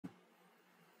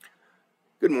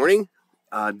Good morning.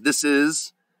 This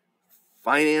is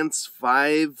Finance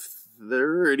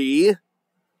 530,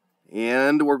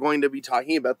 and we're going to be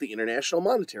talking about the International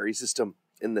Monetary System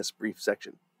in this brief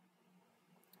section.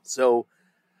 So,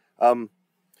 the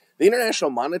International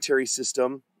Monetary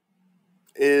System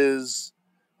is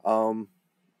globe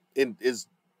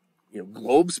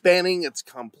spanning. It's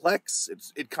complex.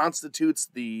 It constitutes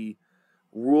the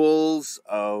rules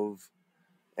of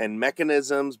and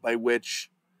mechanisms by which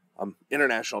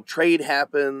international trade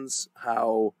happens,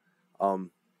 how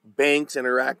banks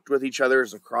interact with each other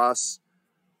across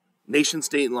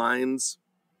nation-state lines,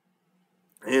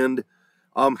 and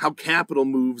how capital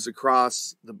moves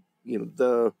across the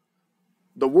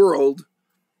world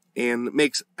and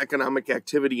makes economic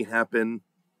activity happen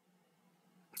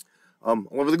all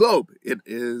over the globe. It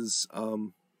is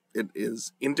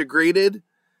integrated.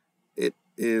 It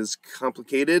is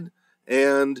complicated,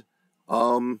 and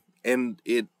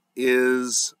it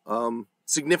is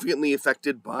significantly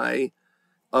affected by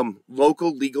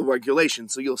local legal regulation.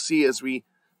 So you'll see as we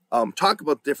talk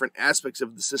about different aspects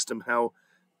of the system, how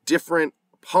different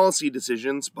policy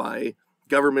decisions by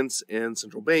governments and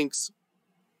central banks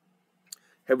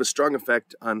have a strong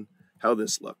effect on how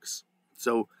this looks.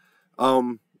 So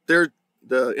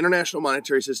the international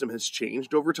monetary system has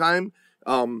changed over time.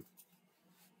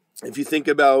 If you think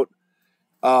about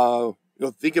the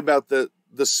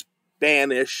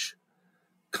Spanish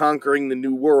conquering the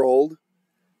New World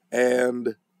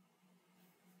and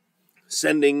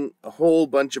sending a whole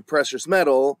bunch of precious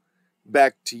metal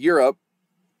back to Europe.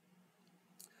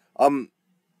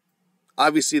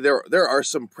 Obviously, there are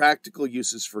some practical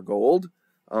uses for gold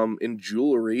in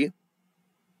jewelry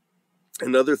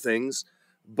and other things,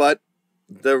 but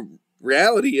the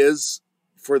reality is,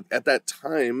 at that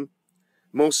time,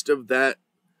 most of that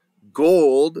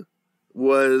gold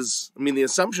the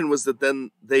assumption was that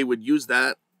then they would use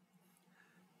that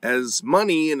as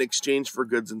money in exchange for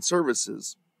goods and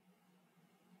services.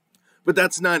 But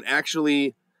that's not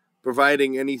actually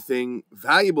providing anything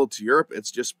valuable to Europe.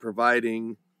 It's just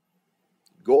providing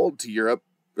gold to Europe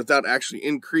without actually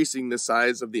increasing the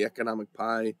size of the economic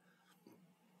pie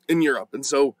in Europe. And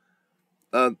so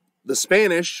the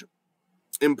Spanish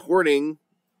importing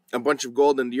a bunch of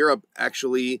gold into Europe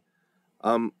actually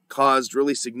caused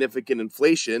really significant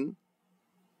inflation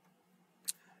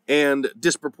and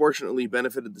disproportionately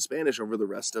benefited the Spanish over the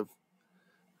rest of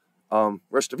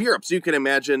Europe. So you can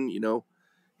imagine,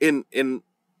 in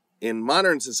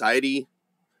modern society,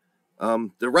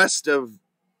 the rest of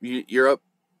Europe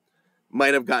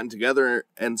might have gotten together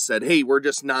and said, "Hey, we're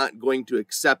just not going to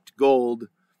accept gold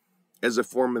as a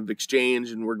form of exchange,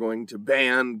 and we're going to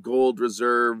ban gold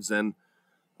reserves and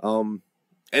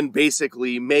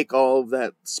basically make all of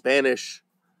that Spanish,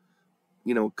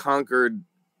 conquered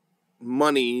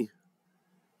money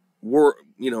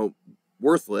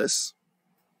worthless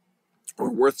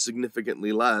or worth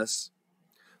significantly less."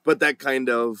 But that kind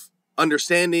of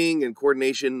understanding and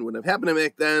coordination wouldn't have happened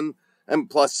back then. And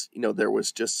plus, there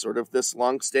was just sort of this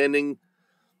long-standing,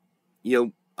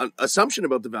 assumption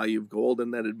about the value of gold,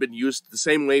 and that it had been used the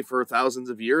same way for thousands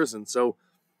of years. And so,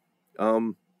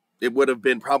 it would have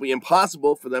been probably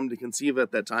impossible for them to conceive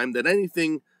at that time that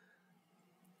anything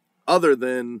other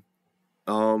than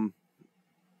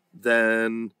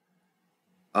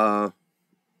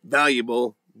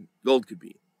valuable gold could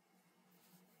be.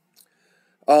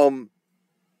 And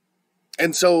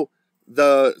so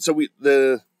the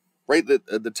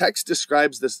text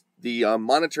describes the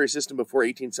monetary system before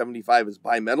 1875 as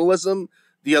bimetallism.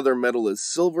 The other metal is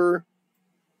silver,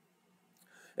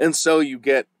 and so you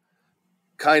get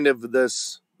kind of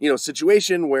this,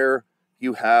 situation where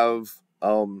you have,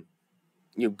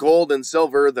 gold and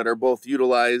silver that are both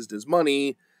utilized as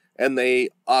money, and they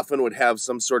often would have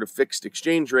some sort of fixed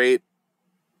exchange rate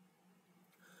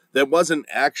that wasn't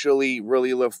actually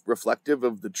really reflective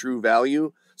of the true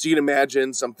value. So you can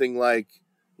imagine something like,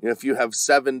 if you have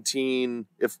 17,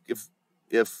 if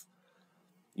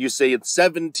you say it's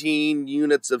 17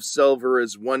 units of silver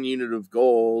is 1 unit of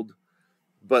gold,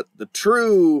 but the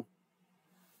true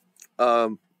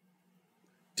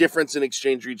difference in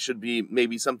exchange rate should be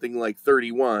maybe something like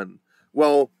 31.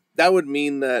 Well, that would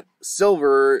mean that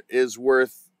silver is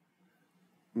worth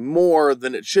more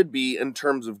than it should be in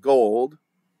terms of gold.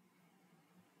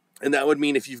 And that would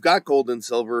mean if you've got gold and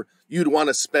silver, you'd want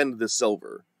to spend the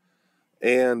silver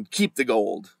and keep the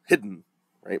gold hidden,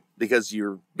 right? Because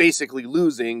you're basically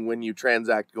losing when you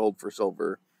transact gold for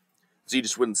silver. So you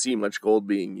just wouldn't see much gold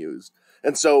being used.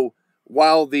 And so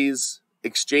while these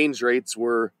exchange rates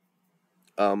were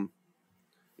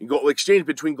exchange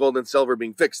between gold and silver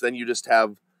being fixed, then you just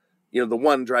have, the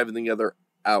one driving the other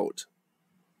out.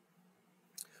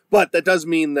 But that does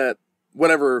mean that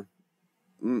whatever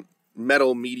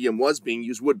metal medium was being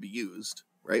used would be used,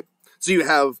 right? So you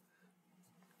have,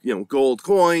 gold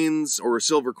coins or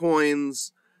silver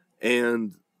coins,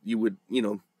 and you would,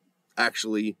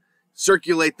 actually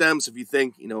circulate them. So if you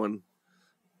think, and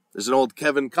there's an old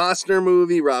Kevin Costner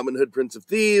movie, Robin Hood, Prince of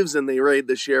Thieves, and they raid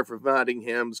the sheriff of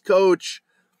Nottingham's coach,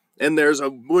 and there's a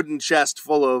wooden chest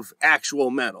full of actual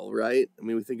metal, right? I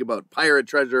mean, we think about pirate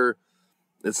treasure,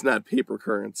 it's not paper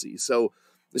currency. So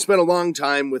they spent a long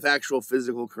time with actual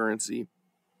physical currency,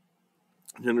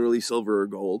 generally silver or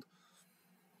gold.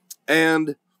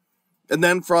 And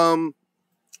then from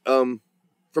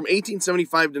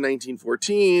 1875 to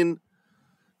 1914,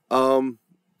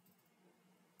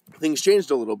 things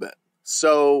changed a little bit.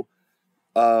 So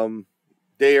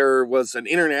there was an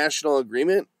international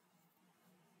agreement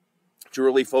to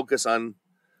really focus on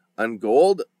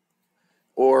gold,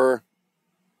 or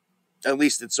at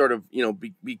least it sort of,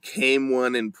 became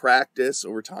one in practice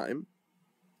over time.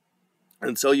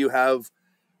 And so you have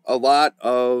a lot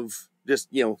of just,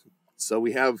 so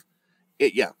we have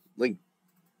it, like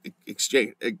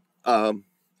exchange,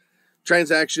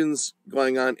 transactions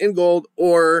going on in gold,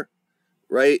 or,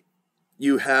 right,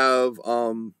 you have,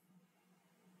 you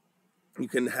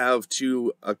can have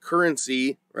a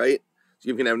currency, right? So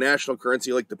you can have national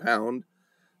currency like the pound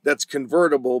that's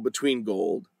convertible between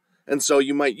gold. And so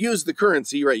you might use the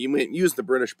currency, right? You might use the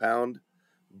British pound,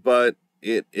 but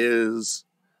it is,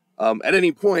 at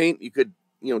any point, you could,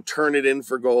 turn it in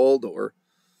for gold, or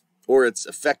it's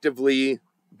effectively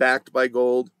backed by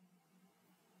gold.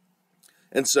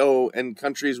 And so, and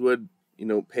countries would,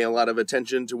 pay a lot of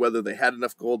attention to whether they had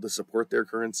enough gold to support their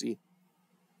currency.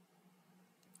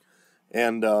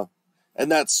 And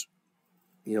that's,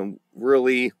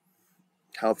 really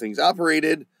how things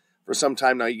operated for some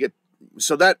time now.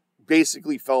 So that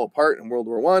basically fell apart in World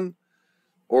War I,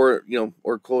 or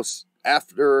close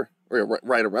after, or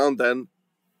right around then.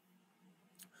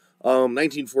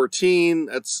 1914,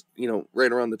 that's,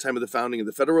 right around the time of the founding of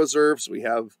the Federal Reserve. So we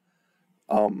have,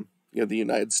 the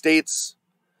United States.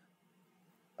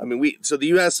 I mean, so the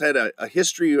U.S. had a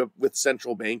history with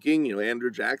central banking. Andrew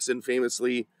Jackson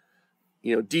famously,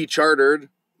 dechartered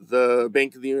the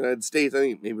Bank of the United States. I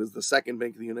think maybe it was the second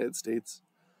Bank of the United States.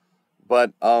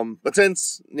 But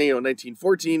since,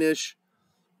 1914-ish,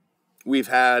 we've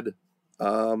had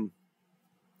a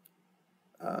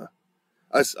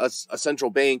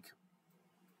central bank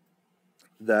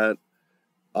that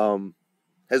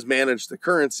has managed the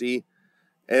currency.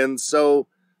 And so,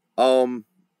 but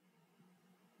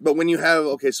when you have,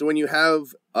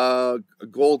 a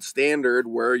gold standard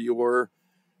where you're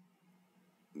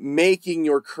making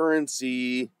your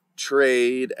currency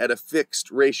trade at a fixed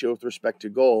ratio with respect to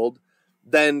gold,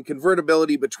 then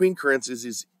convertibility between currencies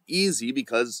is easy,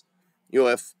 because,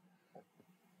 if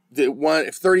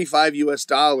 35 US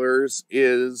dollars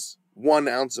is 1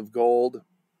 ounce of gold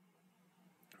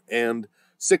and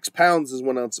 6 pounds is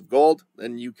 1 ounce of gold,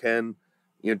 then you can,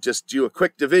 just do a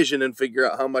quick division and figure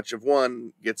out how much of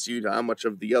one gets you to how much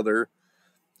of the other.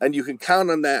 And you can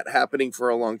count on that happening for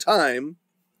a long time,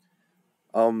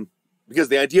 because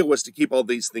the idea was to keep all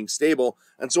these things stable.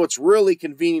 And so it's really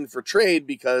convenient for trade,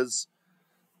 because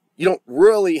you don't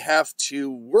really have to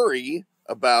worry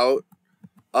about,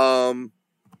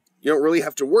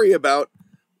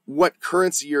 what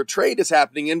currency your trade is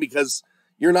happening in, because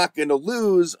you're not going to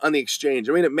lose on the exchange.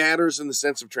 I mean, it matters in the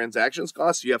sense of transactions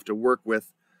costs. You have to work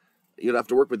with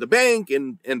the bank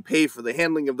and pay for the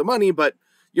handling of the money, but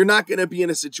you're not going to be in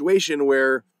a situation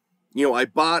where, I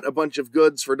bought a bunch of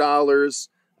goods for dollars,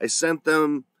 I sent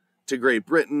them to Great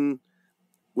Britain,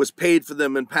 was paid for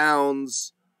them in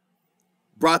pounds,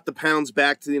 brought the pounds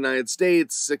back to the United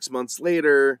States 6 months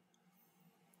later,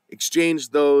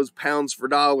 exchanged those pounds for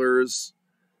dollars,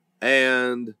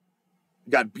 and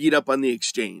got beat up on the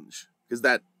exchange, because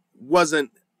that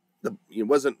wasn't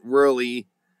really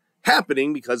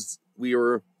happening, because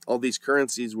all these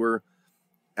currencies were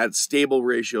at stable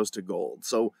ratios to gold.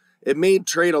 So it made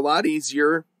trade a lot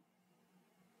easier,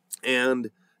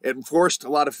 and it forced a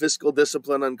lot of fiscal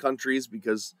discipline on countries,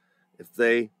 because if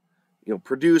they,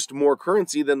 produced more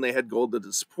currency than they had gold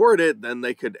to support it, then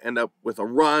they could end up with a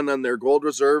run on their gold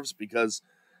reserves, because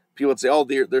people would say, oh,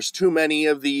 there's too many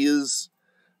of these,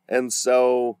 and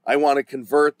so I want to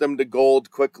convert them to gold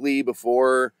quickly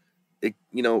before it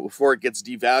gets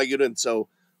devalued. And so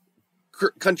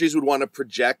countries would want to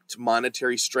project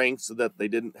monetary strength so that they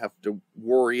didn't have to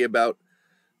worry about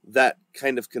that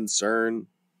kind of concern.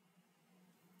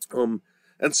 And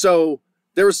so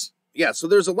there's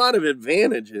a lot of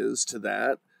advantages to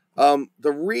that.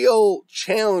 The real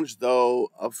challenge, though,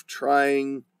 of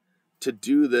trying to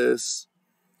do this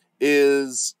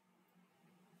is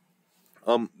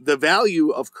the value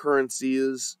of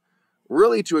currencies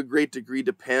really to a great degree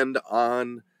depend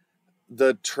on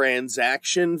the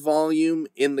transaction volume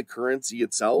in the currency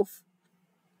itself,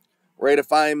 right? If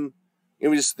there's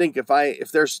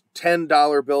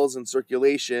 $10 bills in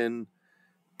circulation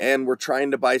and we're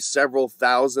trying to buy several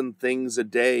thousand things a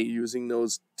day using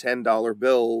those $10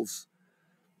 bills,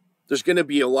 there's going to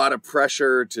be a lot of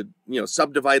pressure to,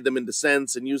 subdivide them into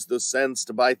cents and use those cents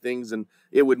to buy things, and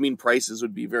it would mean prices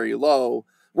would be very low.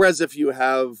 Whereas if you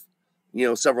have,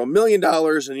 several $1 million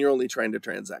and you're only trying to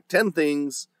transact 10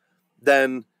 things,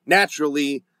 then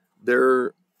naturally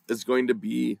there is going to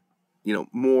be,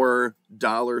 more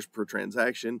dollars per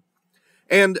transaction.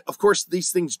 And of course,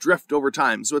 these things drift over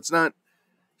time. So I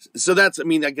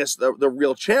guess the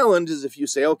real challenge is if you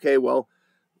say, okay, well,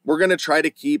 we're going to try to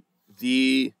keep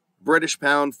the British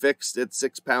pound fixed at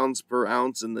 £6 per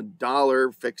ounce and the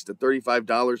dollar fixed at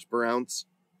 $35 per ounce.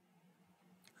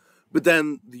 But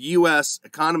then the U.S.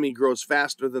 economy grows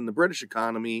faster than the British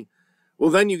economy.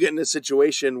 Well, then you get in a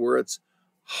situation where it's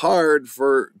hard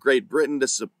for Great Britain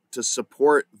to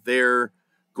support their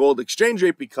gold exchange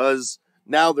rate because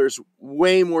now there's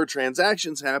way more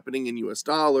transactions happening in U.S.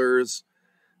 dollars,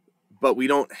 but we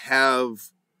don't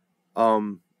have,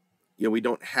 an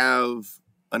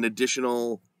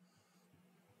additional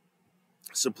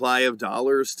supply of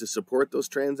dollars to support those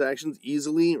transactions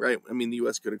easily, right? I mean, the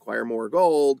U.S. could acquire more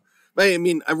gold, but I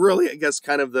guess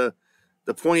kind of the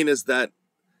point is that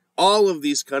all of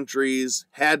these countries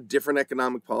had different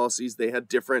economic policies. They had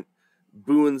different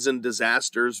boons and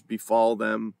disasters befall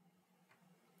them.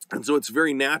 And so it's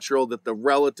very natural that the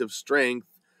relative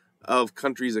strength of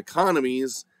countries'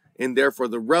 economies and therefore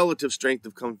the relative strength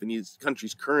of countries'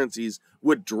 currencies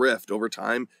would drift over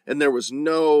time. And there was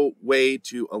no way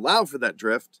to allow for that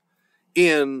drift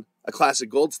in a classic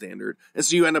gold standard. And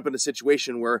so you end up in a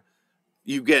situation where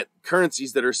you get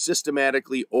currencies that are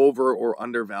systematically over or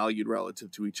undervalued relative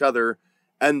to each other.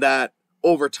 And that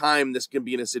over time, this can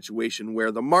be in a situation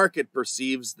where the market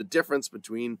perceives the difference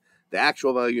between the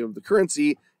actual value of the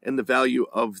currency and the value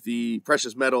of the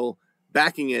precious metal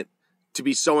backing it to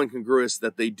be so incongruous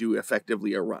that they do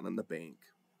effectively a run on the bank.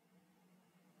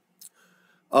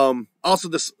 Also,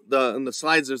 in the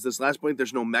slides, there's this last point.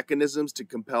 There's no mechanisms to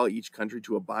compel each country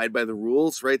to abide by the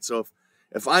rules, right? So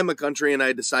if I'm a country and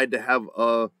I decide to have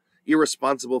a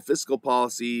irresponsible fiscal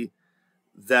policy,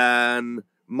 then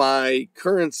my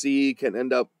currency can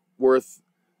end up worth,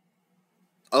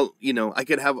 I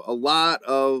could have a lot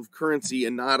of currency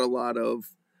and not a lot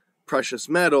of precious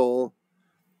metal.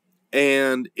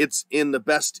 And it's in the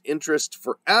best interest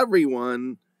for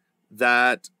everyone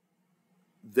that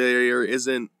there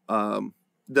isn't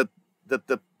that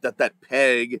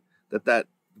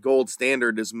gold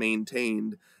standard is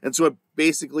maintained. And so it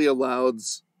basically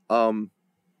allows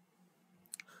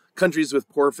countries with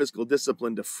poor fiscal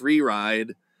discipline to free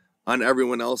ride on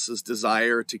everyone else's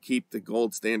desire to keep the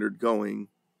gold standard going.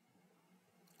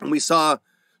 And we saw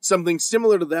something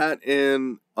similar to that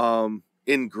in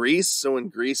Greece. So when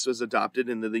Greece was adopted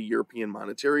into the European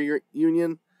Monetary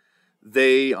Union,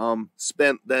 they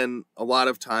spent then a lot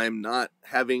of time not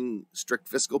having strict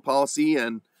fiscal policy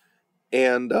and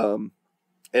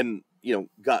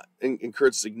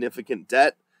incurred significant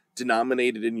debt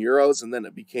denominated in euros, and then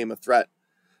it became a threat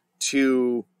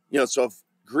to, so if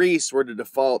Greece were to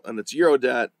default on its euro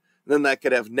debt, then that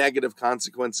could have negative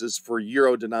consequences for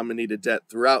euro denominated debt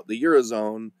throughout the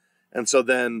Eurozone. And so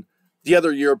then the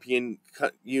other European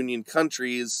Union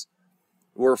countries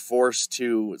were forced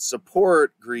to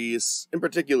support Greece, in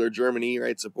particular Germany,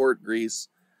 right? Support Greece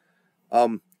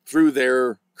through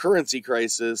their currency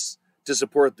crisis to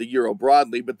support the euro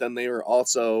broadly. But then they were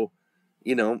also,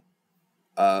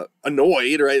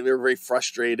 annoyed, right? They were very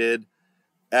frustrated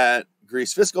at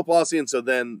Greece's fiscal policy. And so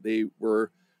then they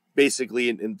were basically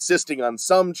insisting on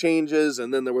some changes.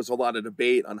 And then there was a lot of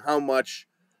debate on how much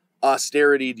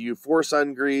austerity do you force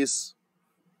on Greece?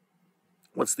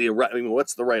 What's the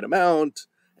right amount?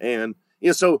 And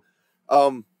so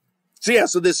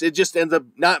it just ends up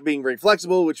not being very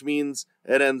flexible, which means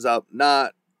it ends up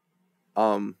not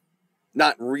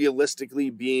realistically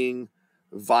being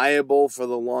viable for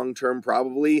the long term,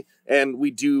 probably. And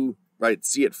we do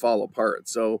see it fall apart.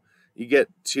 So you get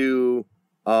to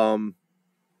from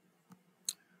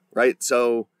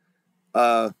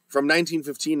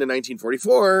 1915 to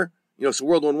 1944, so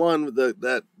World War I,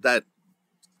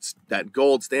 that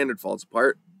gold standard falls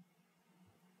apart.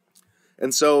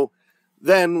 And so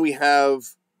then we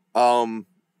have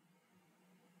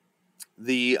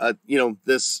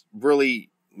this really,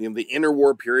 the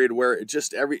interwar period where it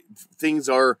just things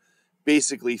are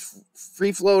basically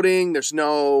free floating. There's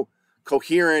no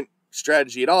coherent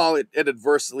strategy at all. It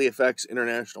adversely affects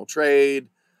international trade.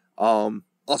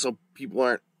 Also,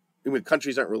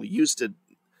 countries aren't really used to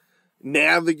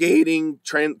navigating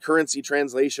currency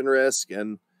translation risk,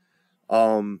 and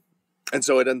so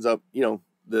it ends up,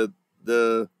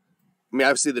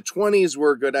 obviously the 20s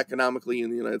were good economically in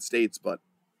the United States, but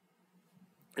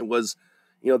it was,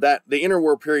 that the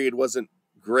interwar period wasn't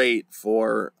great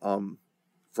for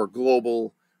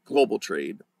global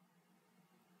trade.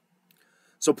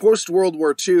 So post World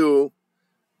War II,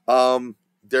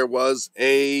 there was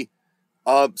a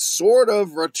sort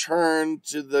of return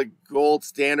to the gold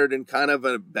standard in kind of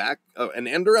an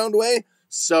end around way.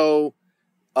 So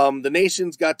the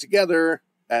nations got together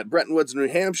at Bretton Woods, New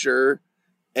Hampshire,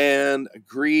 and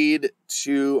agreed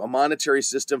to a monetary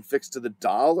system fixed to the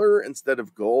dollar instead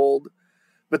of gold.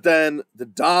 But then the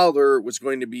dollar was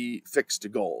going to be fixed to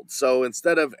gold. So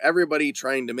instead of everybody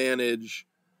trying to manage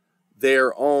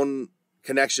their own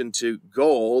connection to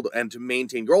gold and to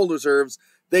maintain gold reserves,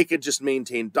 they could just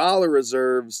maintain dollar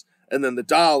reserves, and then the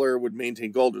dollar would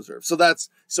maintain gold reserves.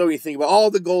 So you think about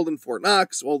all the gold in Fort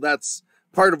Knox. Well, that's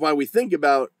part of why we think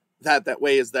about that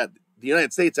way, is that the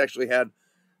United States actually had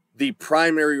the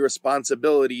primary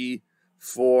responsibility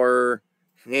for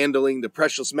handling the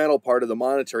precious metal part of the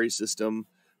monetary system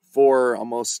for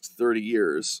almost 30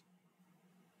 years.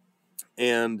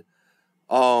 And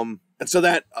so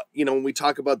that, when we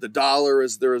talk about the dollar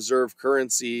as the reserve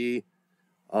currency,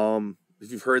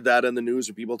 if you've heard that in the news,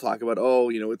 or people talk about,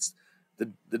 it's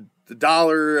the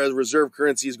dollar as reserve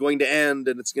currency is going to end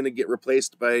and it's going to get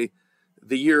replaced by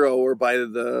the euro or by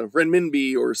the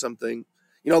renminbi or something.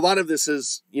 A lot of this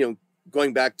is,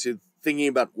 going back to thinking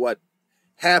about what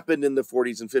happened in the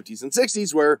 40s and 50s and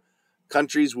 60s, where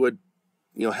countries would,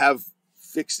 have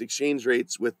fixed exchange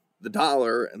rates with the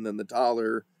dollar, and then the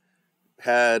dollar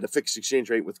had a fixed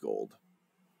exchange rate with gold,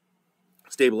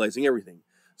 stabilizing everything.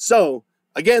 So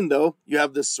again, though, you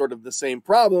have this sort of the same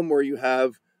problem where you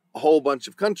have a whole bunch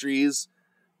of countries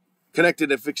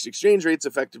connected at fixed exchange rates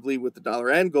effectively with the dollar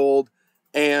and gold,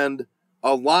 and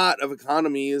a lot of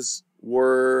economies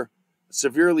were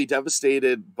severely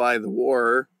devastated by the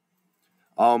war.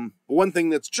 One thing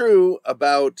that's true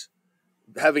about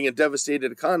having a devastated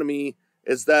economy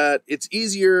is that it's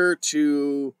easier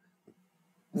to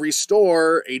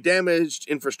restore a damaged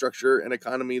infrastructure and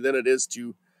economy than it is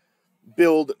to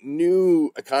build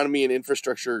new economy and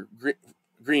infrastructure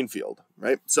greenfield,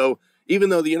 right? So even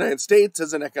though the United States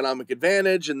has an economic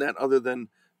advantage in that, other than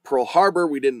Pearl Harbor,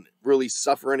 we didn't really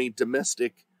suffer any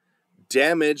domestic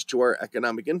damage to our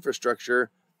economic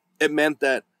infrastructure, it meant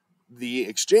that the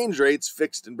exchange rates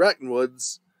fixed in Bretton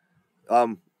Woods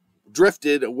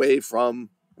drifted away from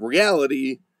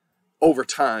reality over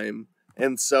time.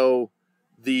 And so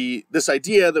this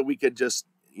idea that we could just,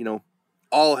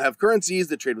 all have currencies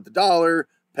that trade with the dollar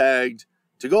pegged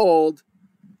to gold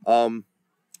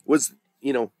was,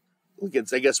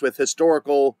 I guess with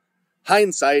historical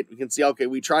hindsight, we can see, okay,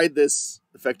 we tried this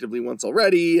effectively once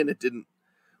already and it didn't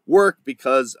work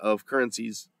because of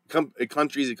countries'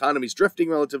 economies drifting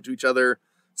relative to each other.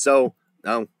 So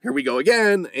now here we go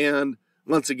again, and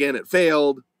once again it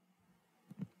failed.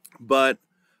 But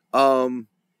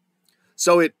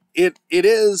so it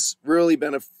is really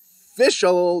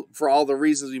beneficial for all the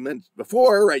reasons we mentioned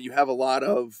before, right? You have a lot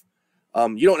of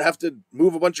you don't have to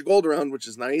move a bunch of gold around, which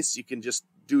is nice. You can just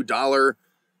do dollar,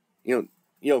 you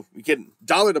can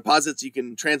dollar deposits you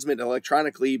can transmit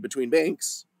electronically between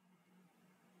banks.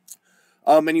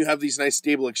 And you have these nice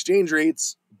stable exchange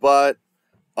rates, but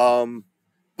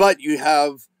you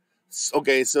have,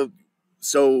 okay,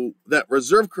 so that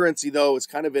reserve currency, though, is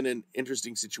kind of in an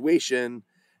interesting situation,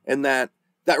 in that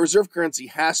reserve currency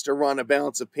has to run a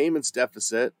balance of payments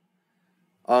deficit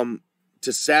to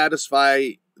satisfy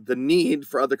the need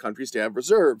for other countries to have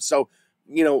reserves. So,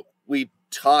 we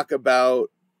talk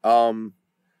about,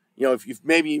 if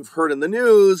you've heard in the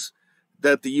news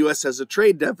that the U.S. has a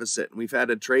trade deficit, and we've had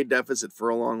a trade deficit for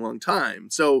a long, long time.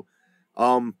 So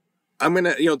I'm going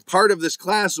to, part of this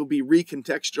class will be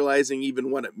recontextualizing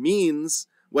even what it means,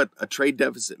 what a trade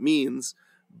deficit means,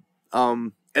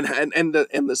 and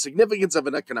the significance of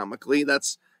it economically.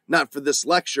 That's not for this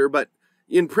lecture, but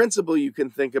in principle, you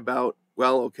can think about,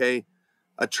 well, okay,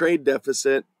 a trade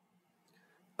deficit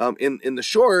in the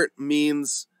short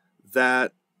means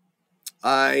that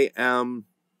I am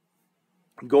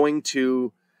going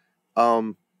to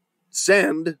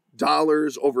send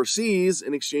dollars overseas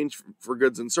in exchange for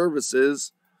goods and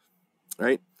services,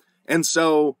 right? And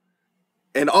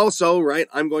also, right,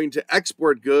 I'm going to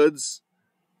export goods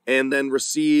and then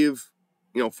receive,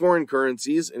 foreign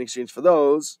currencies in exchange for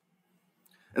those.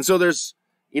 And so there's,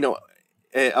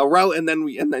 a route, and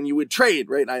then you would trade,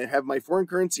 right? I have my foreign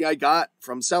currency I got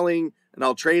from selling, and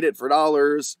I'll trade it for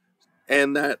dollars,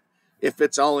 and that if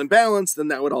it's all in balance, then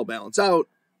that would all balance out.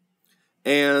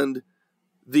 And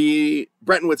the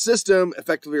Bretton Woods system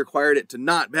effectively required it to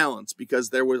not balance, because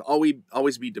there would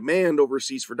always be demand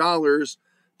overseas for dollars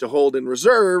to hold in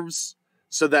reserves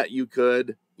so that you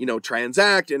could,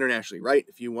 transact internationally, right?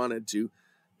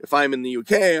 If I'm in the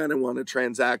UK and I want to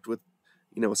transact with,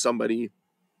 somebody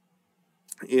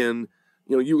in,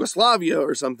 Yugoslavia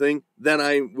or something, then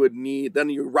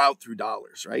you route through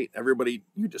dollars, right?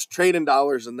 You just trade in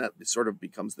dollars, and that sort of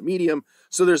becomes the medium.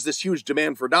 So there's this huge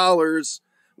demand for dollars,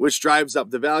 which drives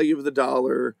up the value of the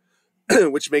dollar,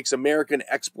 which makes American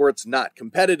exports not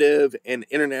competitive and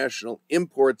international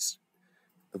imports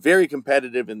very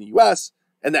competitive in the US,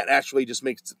 and that actually just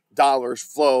makes dollars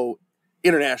flow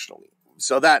internationally.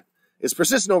 So that is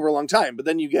persistent over a long time. But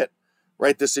then you get,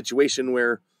 right, this situation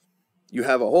where you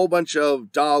have a whole bunch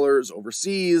of dollars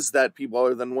overseas that people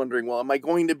are then wondering, well, am I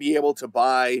going to be able to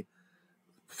buy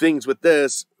things with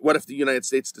this? What if the United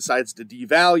States decides to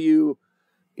devalue?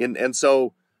 And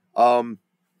so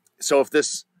if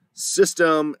this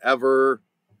system ever,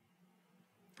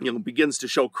 begins to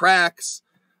show cracks,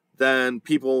 then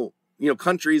people,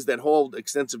 countries that hold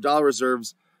extensive dollar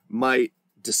reserves might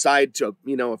decide to,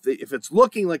 if it's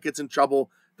looking like it's in trouble,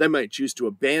 they might choose to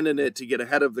abandon it to get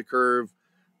ahead of the curve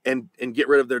and get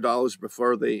rid of their dollars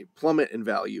before they plummet in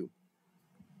value.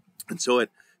 And so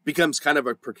it becomes kind of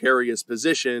a precarious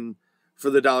position for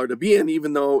the dollar to be in,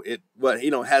 even though it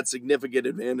had significant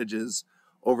advantages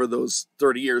over those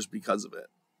 30 years because of it.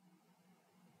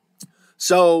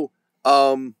 So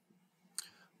so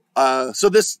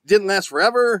this didn't last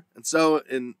forever, and so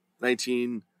in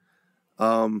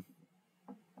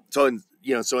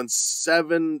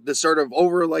sort of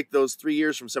over like those 3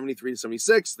 years from 73 to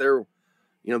 76, there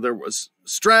was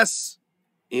stress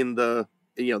in the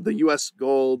U.S.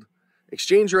 gold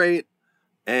exchange rate,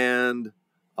 and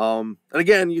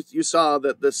again you saw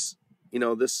that this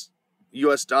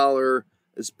U.S. dollar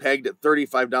is pegged at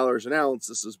 $35 an ounce.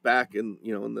 This is back in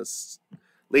in the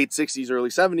late 60s, early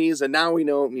 70s, and now we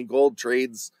know gold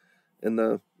trades in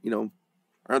the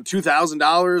around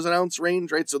 $2,000 an ounce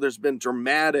range, right? So there's been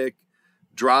dramatic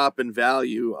drop in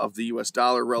value of the U.S.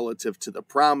 dollar relative to the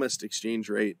promised exchange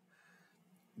rate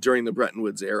during the Bretton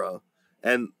Woods era.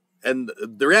 And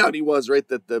the reality was, right,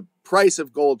 that the price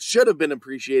of gold should have been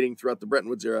appreciating throughout the Bretton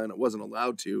Woods era, and it wasn't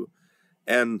allowed to.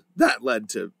 And that led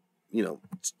to,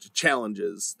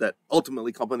 challenges that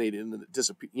ultimately culminated in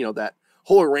that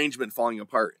whole arrangement falling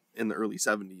apart in the early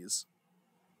 70s.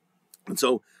 And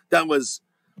so that was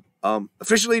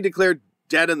officially declared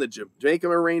dead in the Jamaica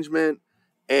arrangement.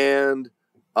 And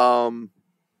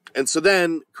so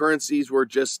then currencies were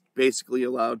just basically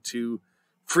allowed to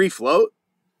free float.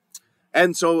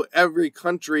 And so every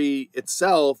country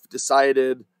itself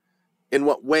decided in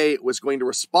what way it was going to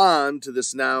respond to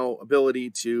this now ability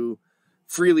to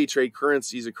freely trade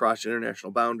currencies across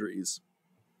international boundaries.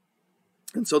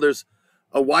 And so there's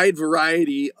a wide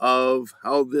variety of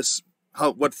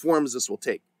what forms this will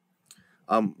take,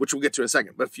 which we'll get to in a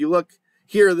second. But if you look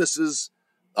here, this is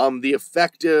the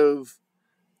effective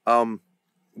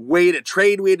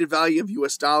weighted value of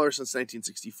U.S. dollars since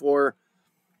 1964.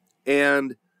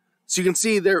 And so you can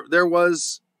see there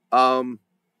was a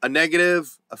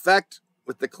negative effect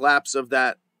with the collapse of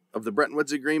the Bretton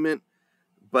Woods Agreement,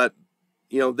 but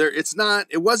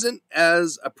it wasn't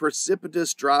as a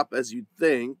precipitous drop as you'd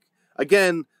think.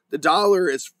 Again, the dollar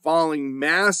is falling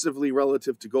massively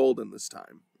relative to gold in this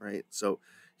time, right? So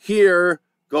here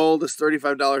gold is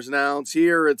 $35 an ounce.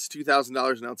 Here it's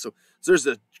 $2,000 an ounce. So there's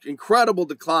an incredible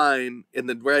decline in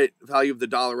the value of the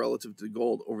dollar relative to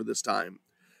gold over this time.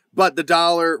 But the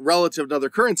dollar relative to other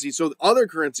currencies, so other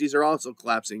currencies are also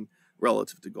collapsing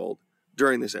relative to gold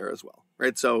during this era as well,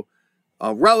 right? So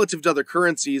relative to other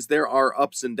currencies, there are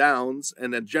ups and downs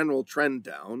and a general trend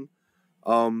down.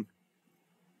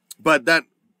 But that,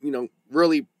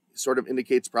 really sort of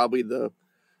indicates probably the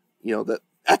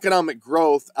economic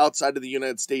growth outside of the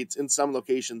United States in some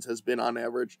locations has been on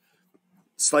average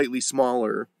slightly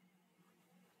smaller.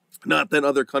 Not that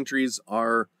other countries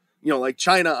are, like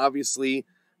China, obviously,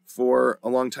 for a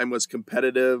long time was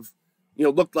competitive,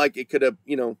 looked like it could have,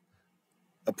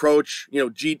 approach,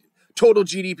 total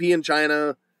GDP in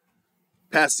China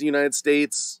past the United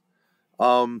States.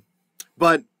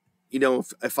 But,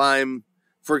 if I'm,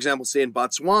 for example, say in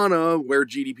Botswana, where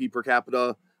GDP per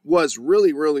capita was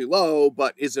really, really low,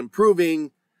 but is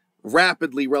improving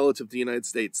rapidly relative to the United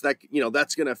States, that,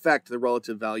 that's going to affect the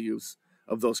relative values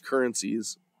of those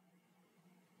currencies.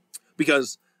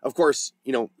 Because of course,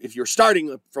 you know, if you're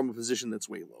starting from a position that's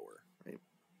way lower, right?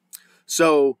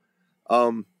 So,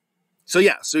 so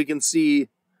you can see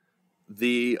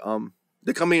the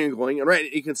coming and going, and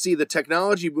right, you can see the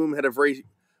technology boom had a very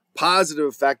positive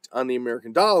effect on the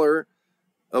American dollar.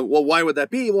 Well, why would that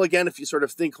be? Well, again, if you sort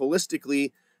of think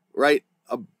holistically, right,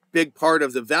 a big part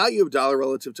of the value of dollar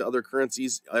relative to other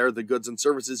currencies are the goods and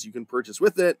services you can purchase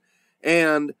with it.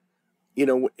 And, you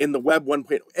know, in the Web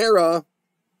 1.0 era,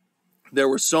 there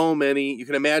were so many, you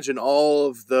can imagine all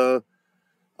of the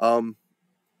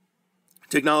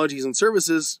technologies and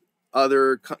services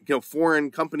other, you know,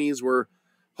 foreign companies were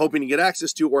hoping to get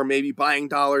access to, or maybe buying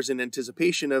dollars in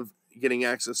anticipation of getting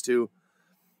access to.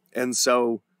 And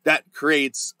so that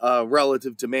creates a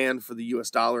relative demand for the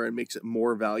US dollar and makes it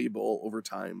more valuable over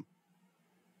time.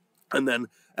 And then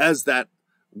as that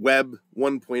Web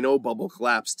 1.0 bubble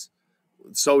collapsed,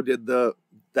 so did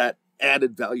that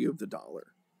added value of the dollar.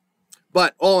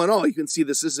 But all in all, you can see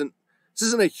this isn't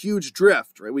a huge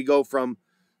drift, right? We go from,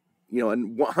 you know,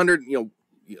 and 100, you know,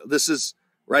 this is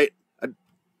right.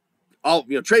 All,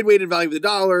 you know, trade weighted value of the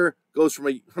dollar goes from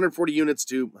 140 units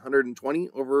to 120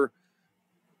 over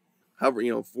however,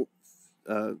 you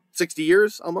know, 60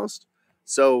 years almost.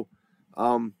 So,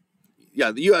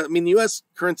 yeah, the U.S.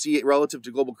 currency relative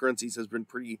to global currencies has been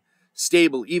pretty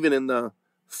stable, even in the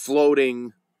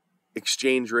floating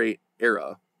exchange rate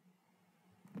era.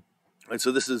 And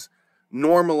so this is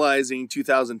normalizing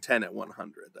 2010 at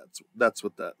 100. That's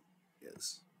what that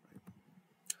is.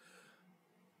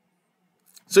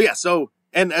 So yeah,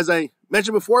 and as I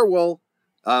mentioned before, well,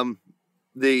 in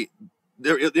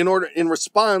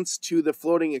response to the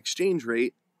floating exchange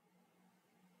rate,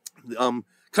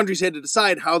 countries had to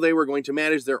decide how they were going to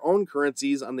manage their own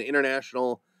currencies on the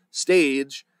international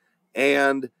stage,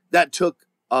 and that took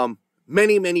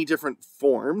many, many different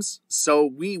forms. So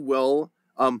we will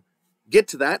get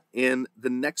to that in the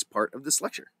next part of this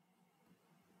lecture.